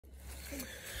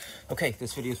Okay,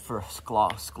 this video is for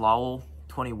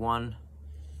Sklowl21.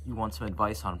 You want some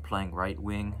advice on playing right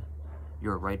wing,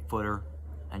 you're a right footer,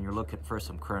 and you're looking for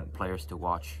some current players to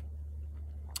watch.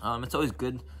 It's always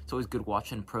good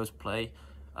watching pros play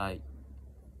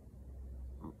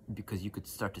because you could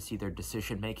start to see their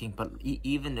decision making. But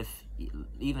even if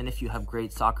you have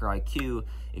great soccer IQ,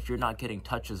 if you're not getting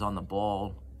touches on the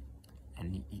ball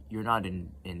and you're not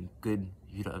in good,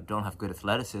 you don't have good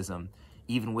athleticism,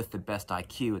 even with the best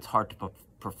IQ, it's hard to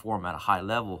perform at a high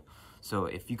level. So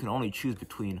if you can only choose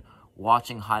between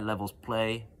watching high levels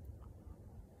play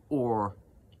or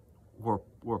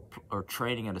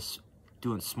training at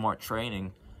doing smart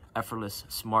training, effortless,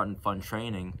 smart and fun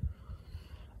training,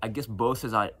 I guess both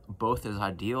is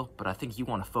ideal, but I think you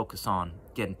want to focus on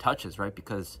getting touches, right?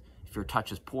 Because if your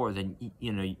touch is poor, then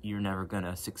you're never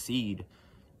gonna succeed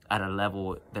at a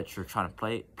level that you're trying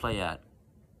to play at.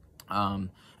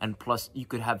 And plus, you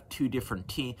could have two different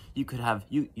teams. You could have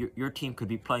your team could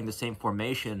be playing the same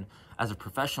formation as a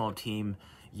professional team,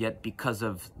 yet because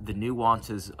of the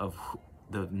nuances of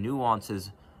the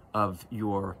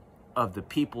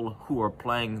people who are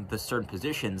playing the certain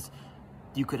positions,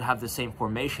 you could have the same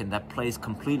formation that plays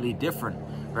completely different,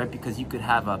 right? Because you could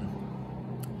have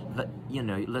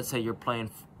let's say you're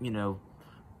playing,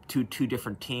 two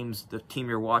different teams. The team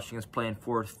you're watching is playing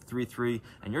 4-3-3,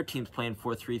 and your team's playing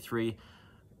 4-3-3.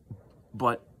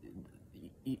 But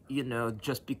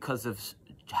just because of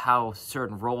how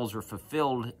certain roles are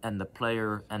fulfilled, and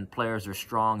players are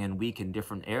strong and weak in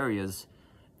different areas,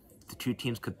 the two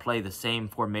teams could play the same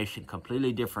formation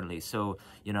completely differently. So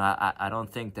I don't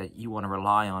think that you want to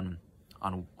rely on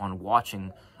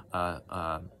watching.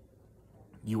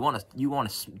 You want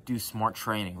to do smart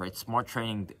training, right? Smart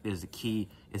training is the key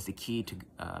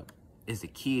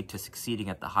to succeeding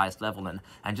at the highest level and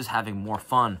just having more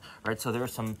fun, right? So there are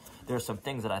some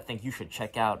things that I think you should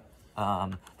check out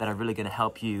that are really going to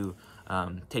help you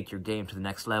take your game to the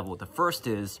next level. The first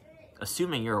is,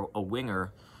 assuming you're a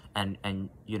winger, and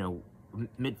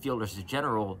midfielders in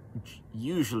general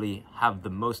usually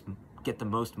get the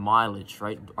most mileage,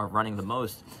 right? Are running the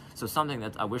most. So something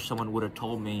that I wish someone would have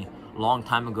told me a long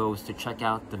time ago was to check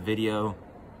out the video.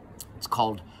 It's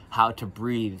called How to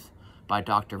Breathe by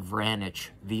Dr. Vranich,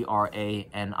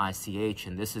 V-R-A-N-I-C-H,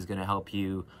 and this is going to help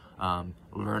you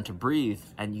learn to breathe.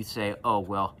 And you say, oh,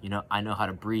 well, I know how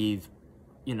to breathe,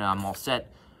 I'm all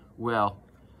set. Well,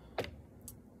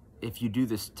 if you do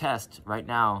this test right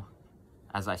now,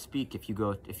 as I speak, if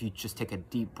you just take a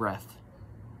deep breath,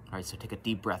 all right, so take a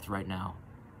deep breath right now.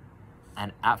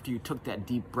 And after you took that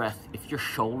deep breath, if your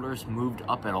shoulders moved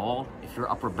up at all, if your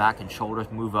upper back and shoulders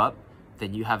move up,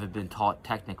 then you haven't been taught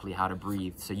technically how to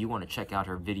breathe. So you want to check out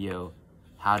her video,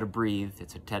 How to Breathe.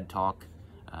 It's a TED Talk,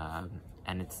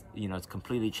 and it's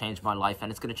completely changed my life,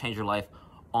 and it's going to change your life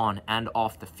on and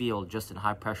off the field, just in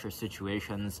high pressure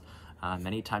situations.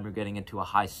 Anytime you're getting into a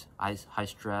high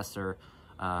stress or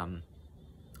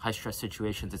high stress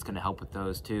situations, it's going to help with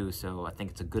those too. So I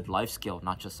think it's a good life skill,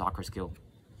 not just soccer skill.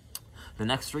 The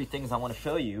next three things I want to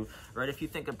show you, right? If you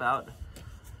think about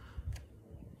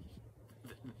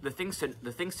the things to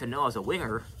know as a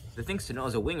winger,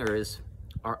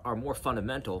 are more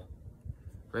fundamental,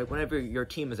 right? Whenever your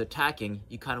team is attacking,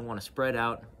 you kind of want to spread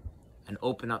out and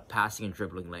open up passing and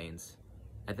dribbling lanes.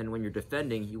 And then when you're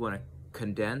defending, you want to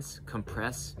condense,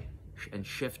 compress, and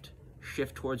shift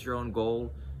towards your own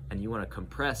goal. And you want to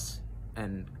compress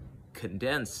and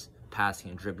condense passing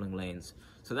and dribbling lanes.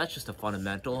 So that's just a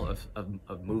fundamental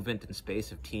of movement and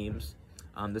space of teams.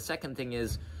 The second thing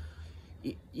is,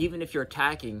 even if you're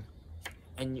attacking,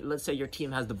 and let's say your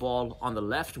team has the ball on the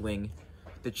left wing,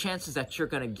 the chances that you're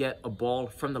going to get a ball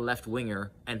from the left winger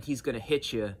and he's going to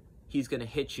hit you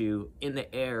in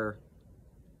the air,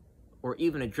 or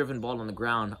even a driven ball on the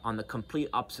ground on the complete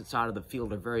opposite side of the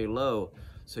field, are very low.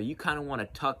 So you kind of want to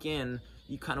tuck in,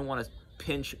 you kind of want to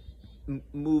pinch,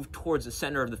 move towards the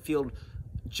center of the field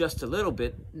just a little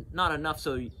bit, not enough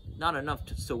so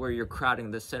where you're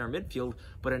crowding the center midfield,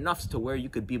 but enough to where you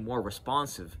could be more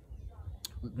responsive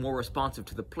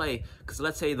to the play. Because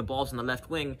let's say the ball's in the left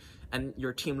wing and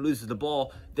your team loses the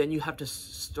ball, then you have to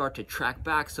start to track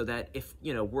back, so that if,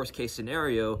 worst case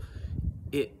scenario,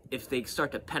 if they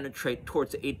start to penetrate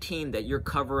towards the 18 that you're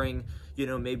covering,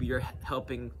 maybe you're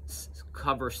helping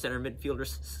cover center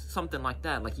midfielders, something like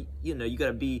that. Like, you got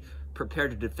to be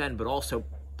prepared to defend, but also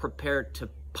prepared to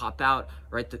pop out,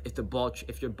 right? If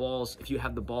you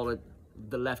have the ball at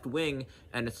the left wing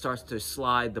and it starts to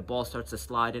slide, the ball starts to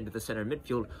slide into the center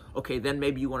midfield, okay, then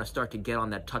maybe you want to start to get on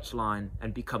that touch line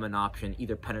and become an option,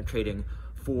 either penetrating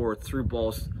through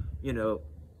balls,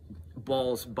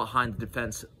 balls behind the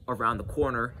defense around the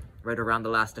corner, right around the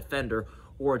last defender,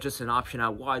 or just an option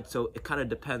out wide. So it kind of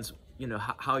depends, you know,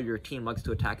 how your team likes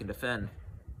to attack and defend.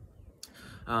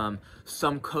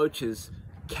 Some coaches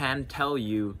can tell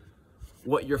you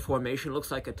what your formation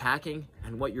looks like attacking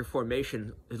and what your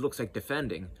formation looks like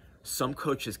defending. Some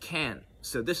coaches can't.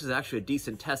 So this is actually a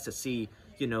decent test to see,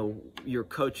 you know, your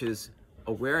coach's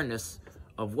awareness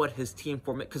of what his team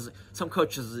formation, because some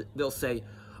coaches, they'll say,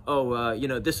 oh, you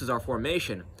know, this is our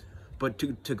formation. But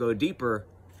to go deeper,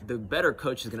 the better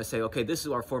coach is going to say, okay, this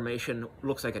is our formation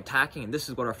looks like attacking, and this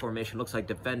is what our formation looks like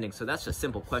defending. So that's a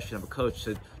simple question of a coach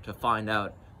to find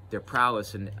out their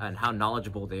prowess and how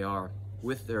knowledgeable they are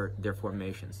with their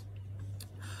formations.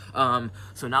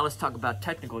 So now let's talk about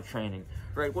technical training,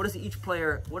 right? What does each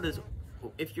player,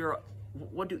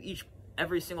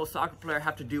 every single soccer player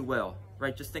have to do well,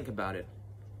 right? Just think about it.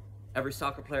 Every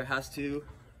soccer player has to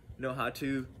know how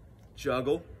to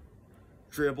juggle,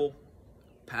 dribble,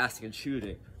 passing, and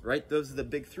shooting, right? Those are the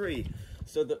big three.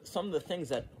 So some of the things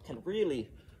that can really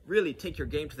take your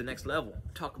game to the next level.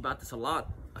 We talk about this a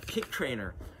lot. A kick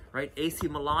trainer, right? AC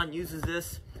Milan uses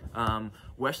this.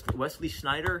 Wesley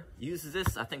Sneijder uses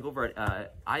this, I think, over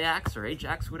at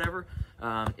Ajax, whatever.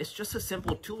 It's just a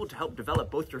simple tool to help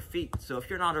develop both your feet. So if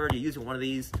you're not already using one of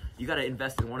these, you got to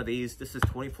invest in one of these. This is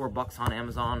 24 bucks on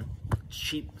Amazon. It's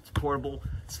cheap, it's portable,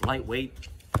 it's lightweight.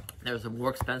 There's a more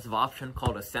expensive option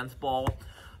called a Sense Ball,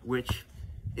 which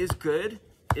is good.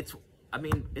 It's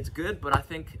good, but I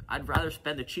think I'd rather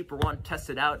spend a cheaper one, test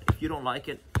it out. If you don't like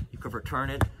it, you could return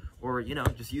it, or, you know,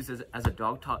 just use it as a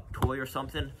dog toy or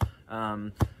something.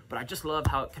 But I just love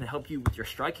how it can help you with your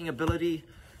striking ability,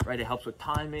 right? It helps with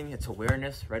timing, it's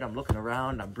awareness, right? I'm looking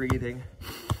around, I'm breathing.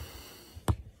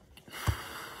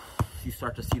 You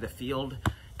start to see the field.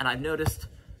 And I noticed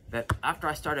that after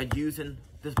I started using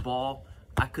this ball,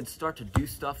 I could start to do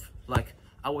stuff, like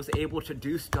I was able to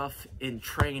do stuff in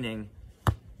training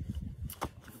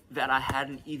that I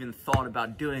hadn't even thought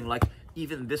about doing. Like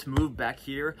even this move back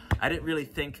here, I didn't really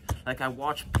think, like I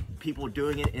watched people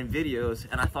doing it in videos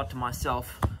and I thought to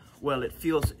myself, well, it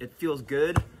feels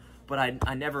good, but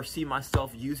I never see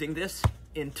myself using this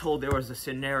until there was a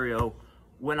scenario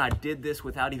when I did this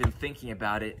without even thinking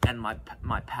about it and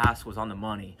my pass was on the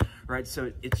money, right?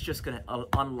 So it's just gonna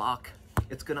unlock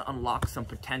some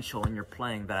potential in your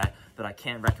playing that I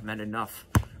can't recommend enough,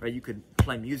 right? You could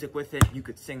play music with it, you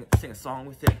could sing a song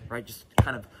with it, right? Just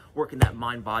kind of working that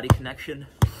mind-body connection.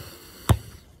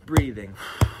 Breathing,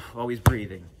 always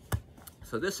breathing.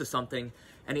 So this is something,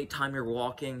 anytime you're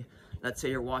walking, let's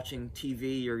say you're watching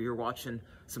TV or you're watching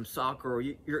some soccer, or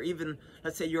you're even,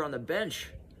 let's say you're on the bench,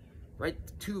 right?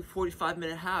 2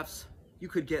 45-minute halves, you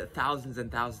could get thousands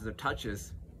and thousands of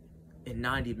touches in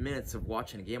 90 minutes of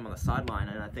watching a game on the sideline.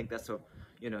 And I think that's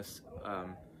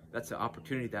that's an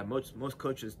opportunity that most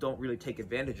coaches don't really take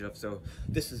advantage of. So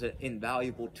this is an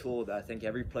invaluable tool that I think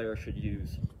every player should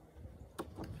use.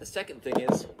 The second thing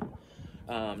is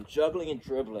juggling and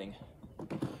dribbling,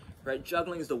 right?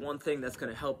 Juggling is the one thing that's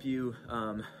going to help you.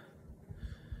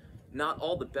 Not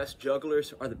all the best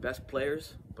jugglers are the best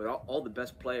players, but all the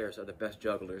best players are the best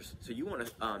jugglers. So you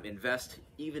want to invest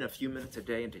even a few minutes a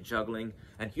day into juggling.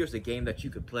 And here's a game that you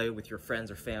could play with your friends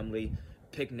or family,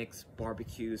 picnics,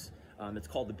 barbecues. It's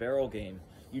called the barrel game.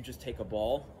 You just take a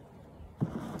ball,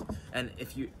 and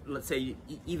if you, let's say,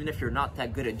 even if you're not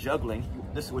that good at juggling,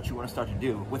 this is what you want to start to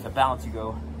do. With a bounce, you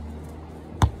go.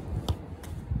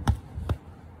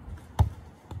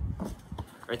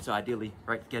 Right, so ideally,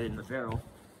 right, get it in the barrel.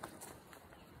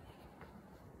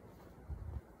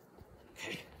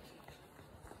 Okay.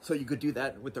 So you could do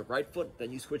that with the right foot,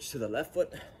 then you switch to the left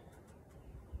foot.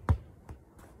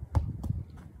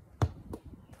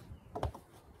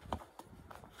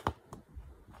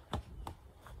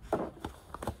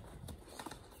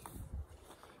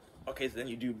 Okay, so then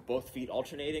you do both feet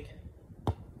alternating.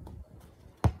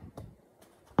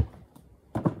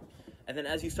 And then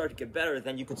as you start to get better,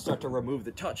 then you can start to remove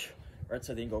the touch, right?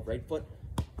 So then you go right foot.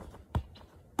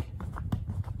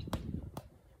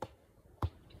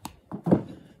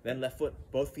 Then left foot,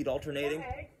 both feet alternating.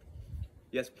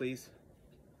 Yes, please.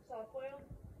 Soft boiled?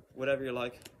 Whatever you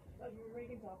like. We're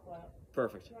making soft boiled.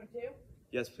 Perfect. You want two?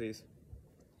 Yes, please.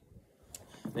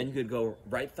 Then you could go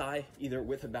right thigh, either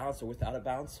with a bounce or without a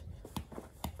bounce.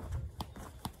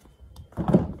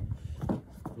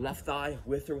 Left thigh,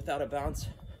 with or without a bounce.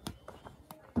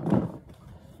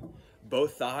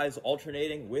 Both thighs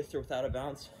alternating, with or without a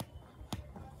bounce.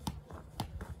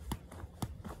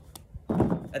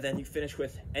 And then you finish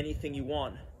with anything you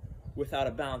want without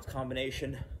a bounce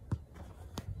combination.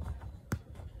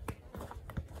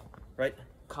 Right?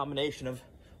 Combination of,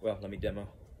 well, let me demo.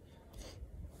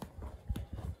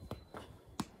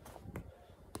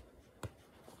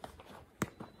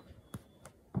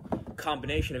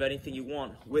 combination of anything you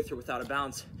want, with or without a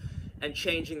bounce, and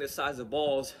changing the size of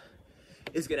balls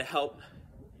is going to help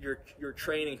your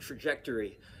training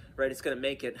trajectory, right? It's going to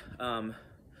make it,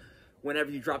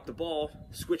 whenever you drop the ball,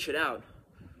 switch it out.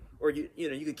 Or you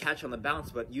can catch on the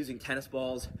bounce, but using tennis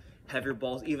balls, heavier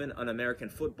balls, even an American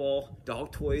football,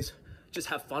 dog toys, just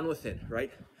have fun with it,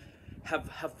 right?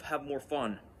 Have more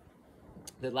fun.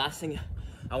 The last thing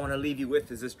I want to leave you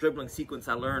with is this dribbling sequence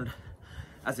I learned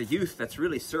as a youth that's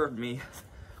really served me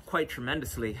quite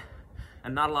tremendously,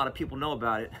 and not a lot of people know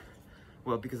about it.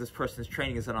 Well, because this person's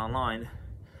training isn't online,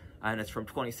 and it's from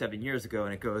 27 years ago,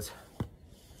 and it goes,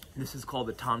 this is called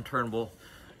the Tom Turnbull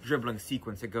dribbling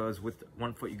sequence. It goes with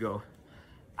one foot, you go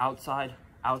outside,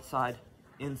 outside,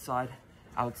 inside,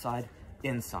 outside,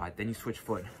 inside. Then you switch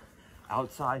foot.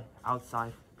 Outside,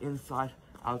 outside, inside,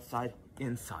 outside,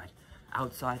 inside,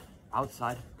 outside,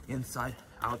 outside, inside,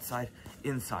 outside,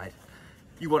 inside.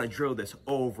 You want to drill this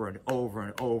over and over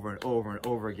and over and over and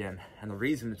over again. And the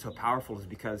reason it's so powerful is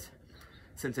because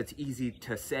since it's easy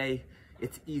to say,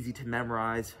 it's easy to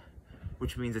memorize,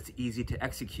 which means it's easy to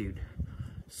execute.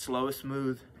 Slow is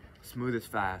smooth, smooth is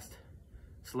fast.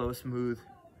 Slow is smooth,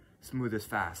 smooth is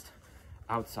fast.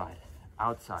 Outside,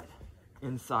 outside,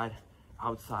 inside,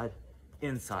 outside,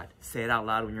 inside. Say it out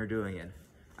loud when you're doing it.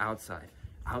 Outside,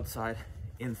 outside,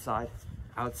 inside,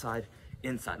 outside,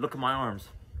 inside. Look at my arms.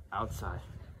 Outside,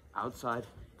 outside,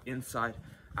 inside,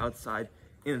 outside,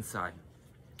 inside.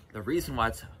 The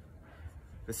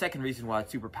second reason why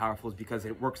it's super powerful is because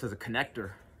it works as a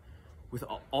connector with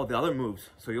all the other moves.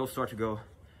 So you'll start to go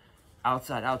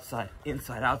outside, outside,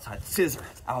 inside, outside, scissor,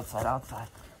 outside, outside,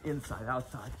 inside,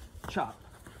 outside, chop,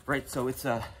 right? So it's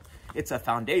a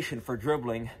foundation for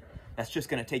dribbling that's just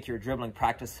gonna take your dribbling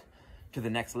practice to the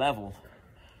next level,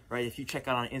 right? If you check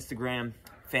out on Instagram,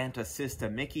 Fantasista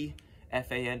Mickey,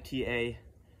 Fantasista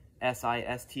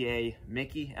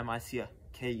Mickey, Mickey,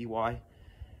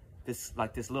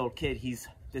 this little kid, he's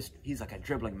like a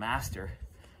dribbling master.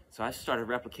 So I started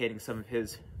replicating some of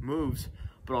his moves,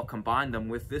 but I'll combine them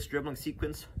with this dribbling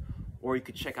sequence. Or you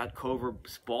could check out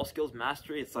Cover's Ball Skills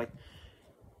Mastery. It's like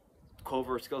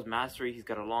Cover Skills Mastery. He's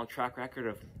got a long track record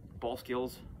of ball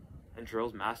skills and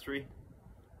drills mastery.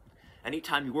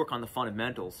 Anytime you work on the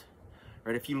fundamentals,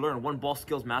 right? If you learn one ball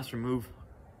skills mastery move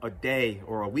a day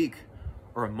or a week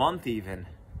or a month even,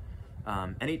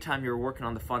 anytime you're working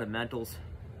on the fundamentals,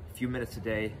 a few minutes a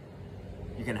day,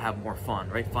 you're gonna have more fun,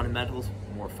 right? Fundamentals,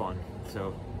 more fun.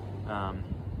 So,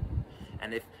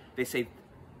 and if they say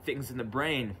things in the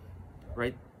brain,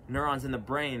 right? Neurons in the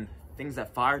brain, things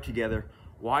that fire together,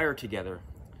 wire together.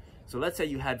 So let's say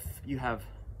you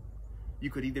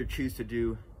could either choose to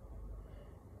do,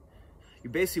 you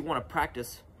basically want to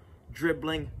practice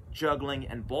dribbling, juggling,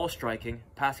 and ball striking,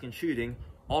 passing and shooting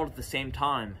all at the same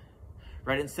time,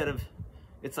 right? Instead of,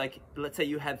 it's like, let's say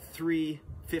you had 3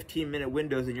 15-minute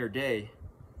windows in your day.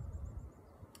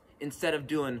 Instead of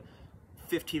doing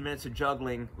 15 minutes of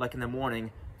juggling like in the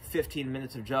morning, 15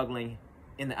 minutes of juggling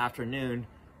in the afternoon,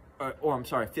 or I'm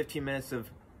sorry, 15 minutes of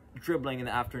dribbling in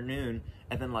the afternoon,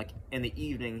 and then like in the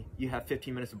evening you have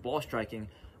 15 minutes of ball striking,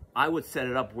 I would set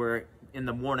it up where in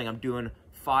the morning I'm doing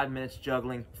 5 minutes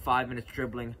juggling, 5 minutes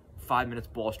dribbling, 5 minutes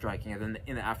ball striking, and then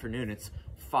in the afternoon it's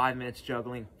 5 minutes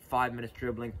juggling, 5 minutes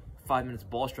dribbling, 5 minutes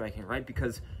ball striking, right?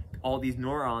 Because all these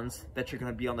neurons that you're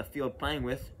going to be on the field playing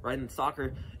with, right? In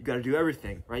soccer, you got to do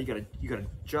everything, right? You got to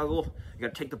juggle, you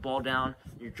got to take the ball down,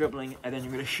 you're dribbling, and then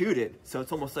you're going to shoot it. So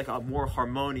it's almost like a more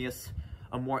harmonious,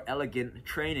 a more elegant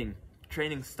training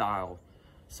style.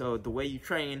 So the way you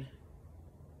train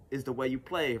is the way you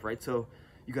play, right? So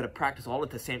you got to practice all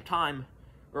at the same time,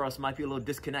 or else it might be a little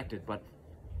disconnected, but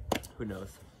who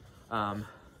knows?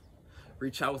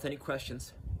 Reach out with any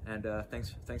questions, and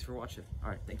thanks for watching. All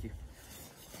right, thank you.